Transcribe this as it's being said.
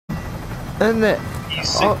Isn't it?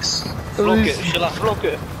 E6. Vlog it. Shall I vlog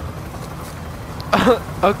it?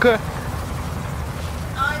 Okay.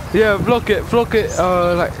 Yeah, vlog it.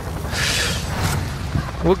 Like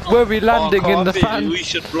where we landing in the fan. We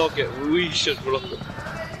should vlog it.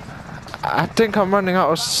 I think I'm running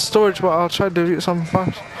out of storage, but I'll try to delete some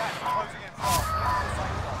files.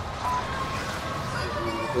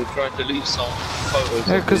 We'll try to delete some photos.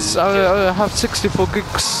 Yeah, because I have 64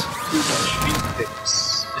 gigs. Too much feed pics.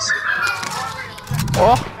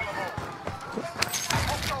 Oh!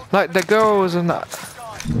 Like the girls and that.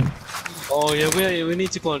 Oh yeah, we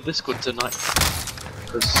need to go on Discord tonight.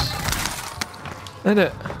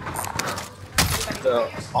 Innit? The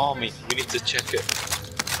army, we need to check it.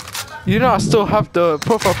 You know I still have the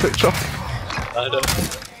profile picture. I know.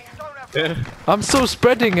 Yeah. I'm still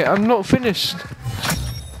spreading it, I'm not finished.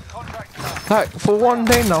 Like, for one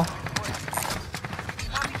day now.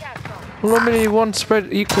 Normally one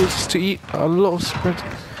spread equals to eat a lot of spread.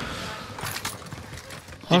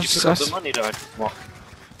 Did you pick up the money though? What?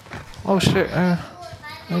 Oh shit, I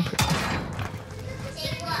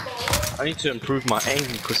need to improve my aim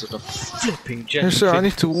because of the flipping jet. yes, sir, I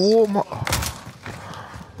need to warm up.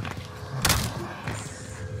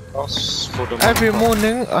 Every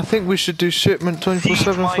morning, I think we should do shipment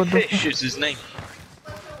 24/7 for them. Fish is his name.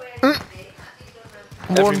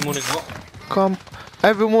 Every morning what? Come.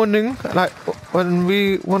 Every morning, like when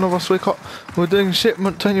one of us wake up, we're doing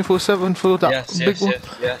shipment 24/7 for that big one.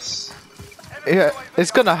 Yes. Yeah,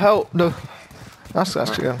 it's gonna help though. That's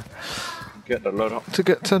actually gonna get the load up to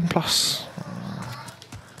get 10 plus.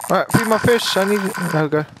 Alright, feed my fish. I need. There we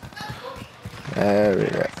go. There we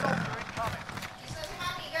go.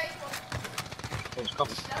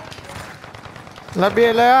 La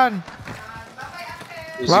bien, Leon.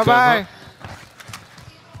 Bye bye.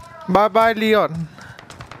 Bye bye, Leon.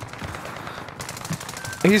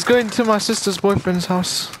 He's going to my sister's boyfriend's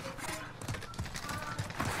house.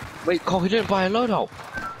 Wait, Cole, he didn't buy a loadout.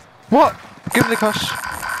 What? Give me the cash.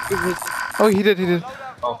 Oh, he did.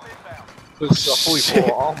 Oh. I thought he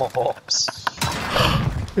bought armor hops.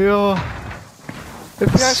 Yeah.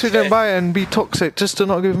 If he actually didn't buy it and be toxic just to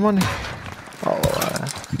not give him money.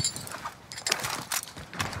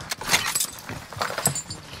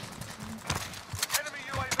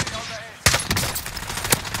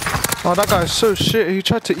 Oh, that guy is so shit. He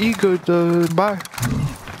tried to ego the buy.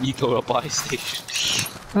 Ego a buy station.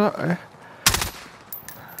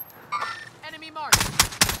 Enemy mark.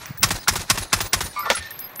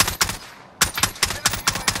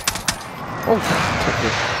 Oh,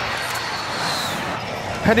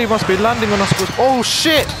 Henny must be landing on us with. Oh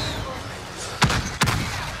shit!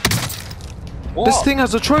 What? This thing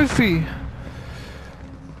has a trophy.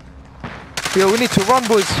 Yo, we need to run,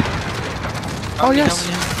 boys. Oh yes.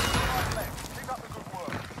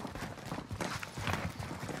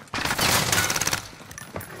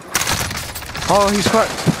 Oh, he's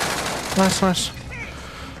cracked. Nice.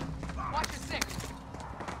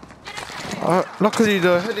 Luckily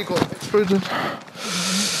the heli got exploded.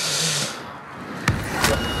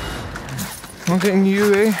 I'm getting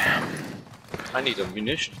UA. I need a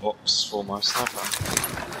munition box for my sniper.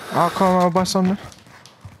 I'll buy some.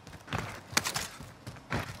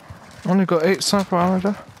 Only got 8 sniper ammo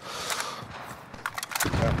there.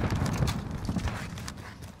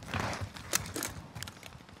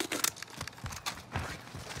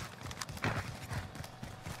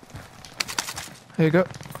 Here you go.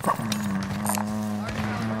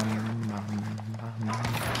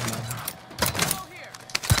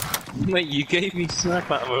 Mate, you gave me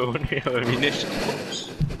sniper ammo when you have a munition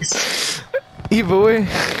box. Either way.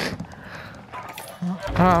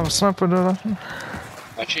 I'm a sniper though.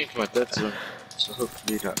 I changed my dead zone, so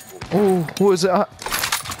hopefully that will... Oh, what is it at?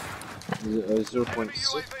 Is it 0.6?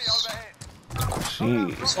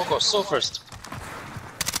 Jeez. This one got so first.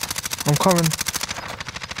 I'm coming.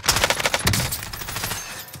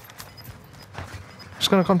 Just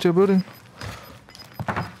gonna come to your building.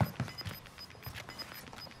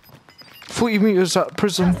 40 meters at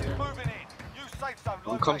prison.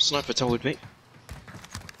 Come sniper tower with me.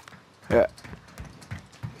 Yeah.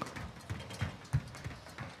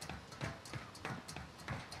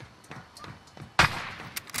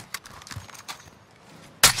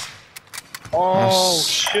 Oh yes.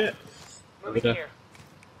 shit! Over there.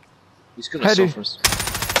 He's gonna Heady. suffer us.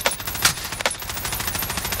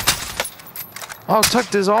 I'll tuck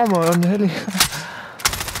his armor on the heli.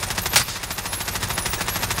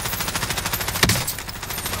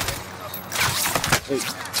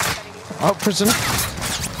 Out prison.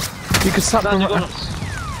 You can snap them.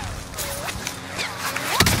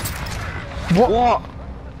 What?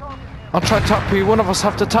 I'll try to tap you. One of us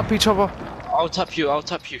have to tap each other. I'll tap you. I'll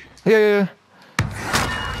tap you. Yeah, yeah, yeah.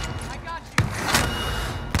 I got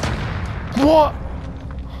you. What?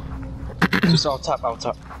 Just I'll tap. I'll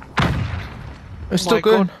tap. It's still my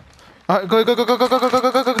going. God. Alright, go, go, go, go, go, go, go, go,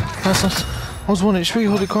 go, go, go. Nice, nice. I was 1 HP,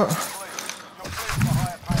 holy crap.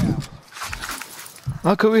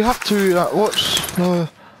 Okay, we have to watch the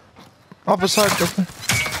other side of me.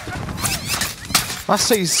 I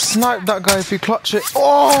say snipe that guy if you clutch it.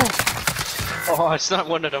 Oh! Oh, I sniped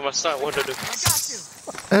one of them. I sniped one of them.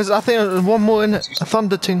 There's, I think there's one more in it. A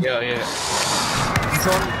thunder ting. Yeah, yeah. He's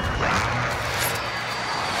on.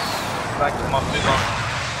 Back to my move on.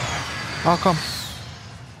 How come?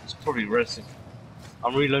 It's probably racing.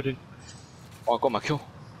 I'm reloading. Oh, I got my kill.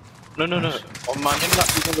 No, no, no. Oh man, him that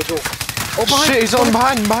he's on the door. Oh, behind. Shit, he's on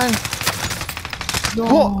behind. No.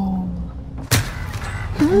 What?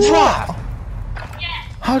 What?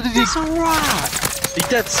 How did he? It's a rat. He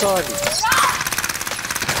dead silent.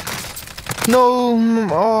 No.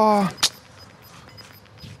 Oh.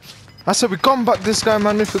 I said we come back this guy,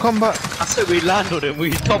 man. If we come back. I said we land on him. We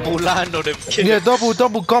double land on him. Yeah,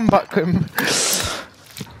 double gun back him.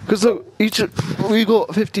 Because look, we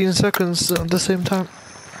got 15 seconds at the same time.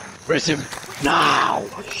 Press him now.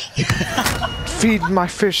 Feed my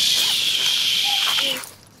fish.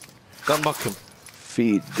 Gun back him.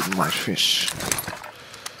 Feed my fish.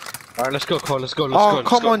 Alright, let's go, Carl. Let's go. Oh,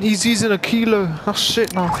 come on, he's using a kilo. That's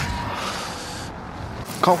shit now.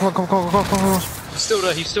 Come. He's still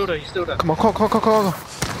there. He's still there. He's still there. Come on. Oh,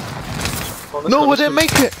 No, we didn't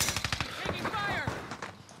make it. Taking fire.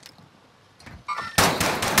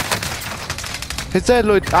 It's there,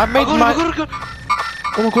 Lloyd. I made my. Go.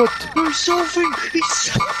 Oh my god. No, he's solving. He's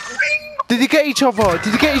solving. Did you get each other?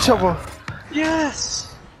 Yes.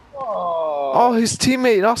 Oh, his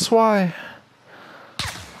teammate. That's why.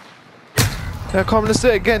 Yeah, come. Let's do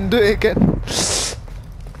it again.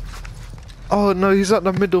 Oh no, he's at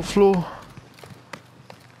the middle floor.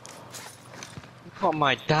 Look at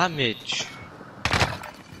my damage.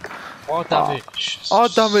 All damage. Our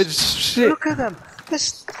damage. Shit. Look at them.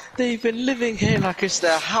 They've been living here like it's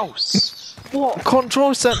their house. What?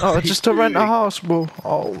 Control center just to rent a house, bro.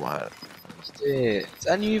 Oh man. Yeah.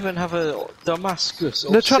 And you even have a Damascus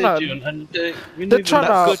or They're trying to- Sidian, and you're they're not even trying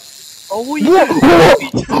that to- good. Oh, what are you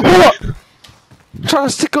doing? What? Trying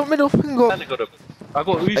to stick up middle finger. I got him. I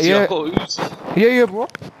got Uzi. Yeah. I got Uzi. Yeah, bro.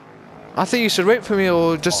 I think you should wait for me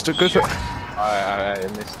or just to go for it. I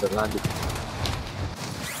missed the landing.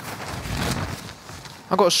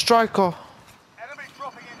 I got a striker.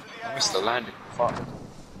 I missed the landing. Fuck.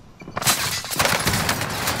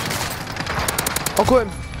 I got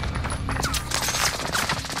him.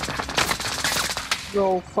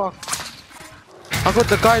 No, fuck. I got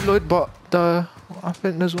the guy, Lloyd, but I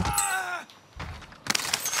think there's one.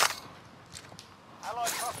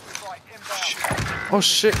 Oh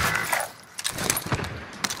shit.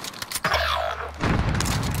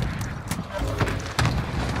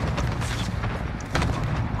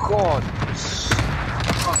 God.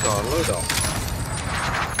 Fuck our load up.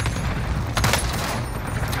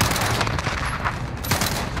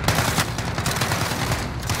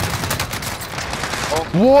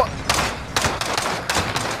 What?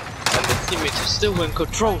 And the teammates are still in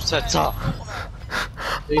control center.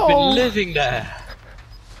 They've Oh. been living there.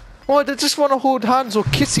 What? They just want to hold hands or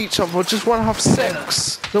kiss each other or just want to have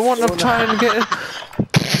sex. They want to try and get.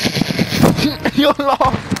 You're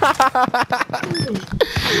laughing.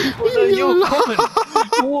 Well, no, you're common.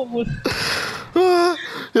 What was...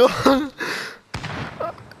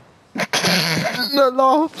 No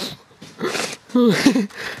laugh.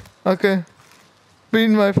 Okay. Feed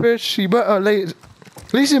my fish. He better lay.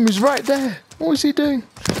 Listen, he's right there. What is he doing?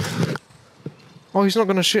 Oh, he's not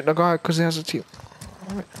gonna shoot the guy because he has a team.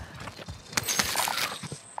 Right.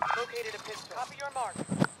 Located a pistol. Copy your mark.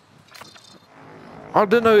 I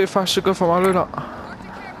don't know if I should go for my loadout.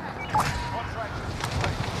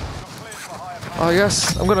 Oh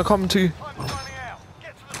yes, I'm gonna come to.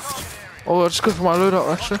 Oh, I'll just go for my loadout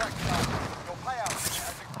actually.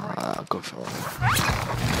 I'll go for my.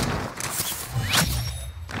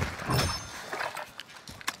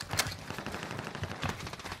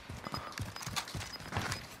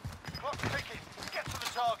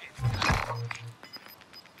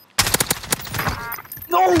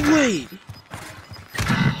 No way!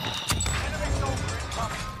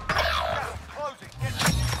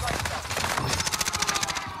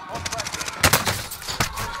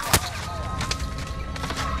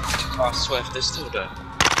 I swear if they're still there.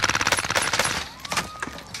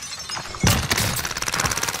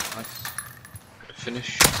 Nice. Gonna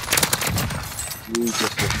finish.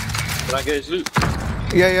 Can I get his loot?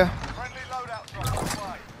 Yeah.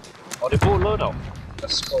 Oh, they bought a loadout.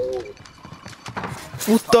 Let's go.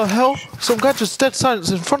 What the hell? Some guy just dead silence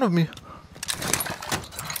in front of me.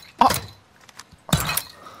 Ah.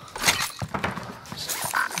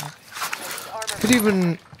 Could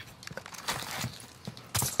even.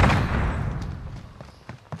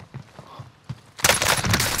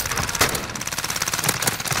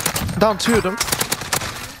 Down 2 of them.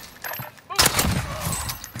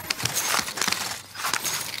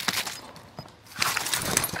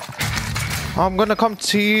 I'm gonna come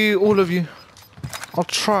to you, all of you. I'll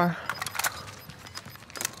try.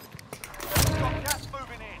 Gas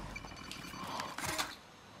moving in.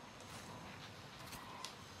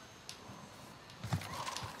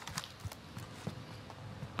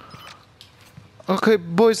 Okay,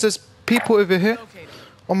 boys, there's people over here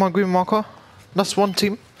on my green marker. That's one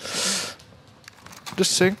team.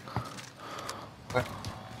 Just saying. Okay.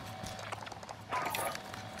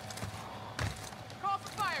 Call for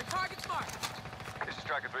fire. Target's marked. This is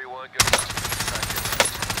Striker 3-1, give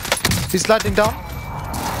us He's sliding down.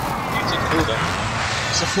 You can kill them.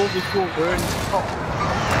 It's a 4v4, we're in the top.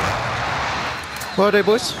 Where are they,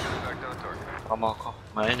 boys? back down target. My marker,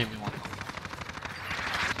 my enemy marker.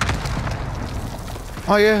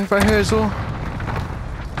 Oh yeah, right here as well.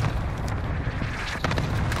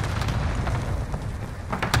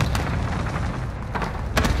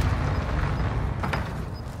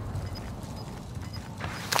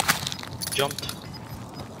 Jumped.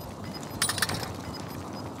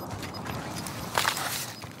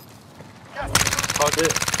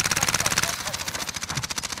 Target.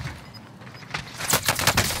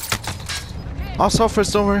 I'll suffer,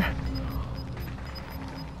 don't worry.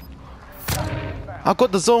 I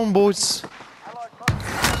got the zone, boys.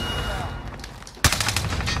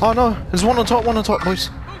 Oh no, there's one on top, boys.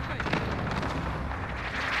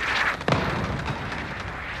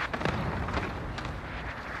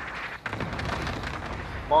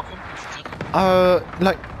 Mark him.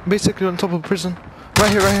 Like, basically on top of prison.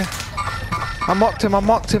 Right here, right here. I marked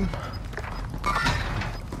him.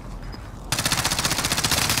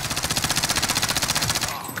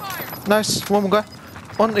 Nice, one more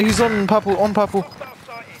guy. He's on purple,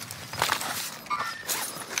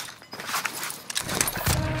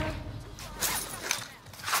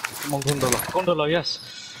 Come on, Gondola. Gondola, yes.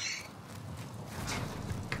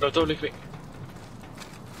 No, don't leave me.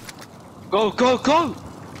 Go, go, go!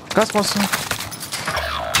 Gas master.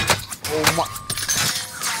 Oh my.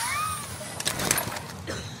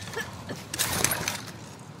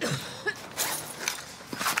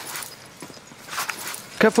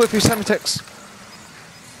 Careful if you send me text.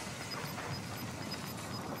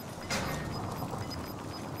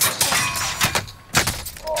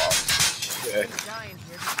 Yeah. Dying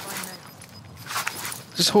here. Just find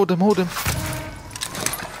that. Just hold him.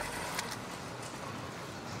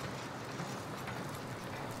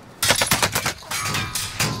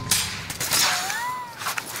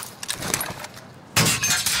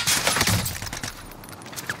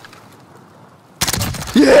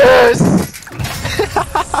 Yes!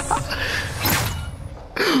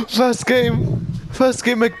 First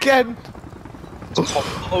game again.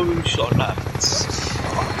 Composed on that.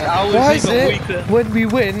 I was Why is even it weaker. when we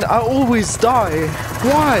win, I always die?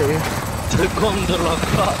 Why? The Gondola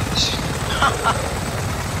Clutch.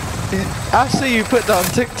 Actually, you put that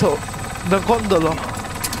on TikTok. The gondola.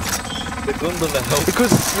 The Gondola helped.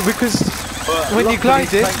 Because But when you luckily,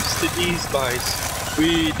 glide it- thanks to these guys,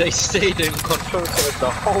 they stayed in control for the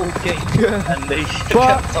whole game. Yeah. And they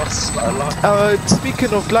But- kept us alive.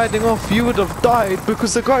 speaking of gliding off, you would have died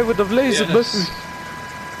because the guy would have lasered both of you.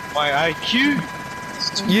 My IQ. is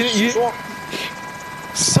too You- strong.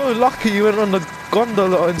 So lucky you went on the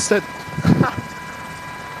gondola instead.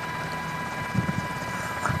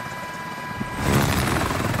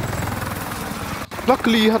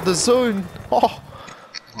 Luckily you had the zone. Oh,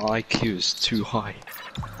 My IQ is too high.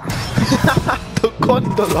 the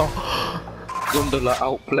gondola. Gondola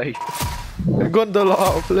outplayed. Gondola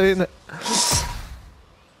outplaying it.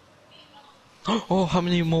 Oh, how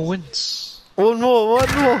many more wins? One more.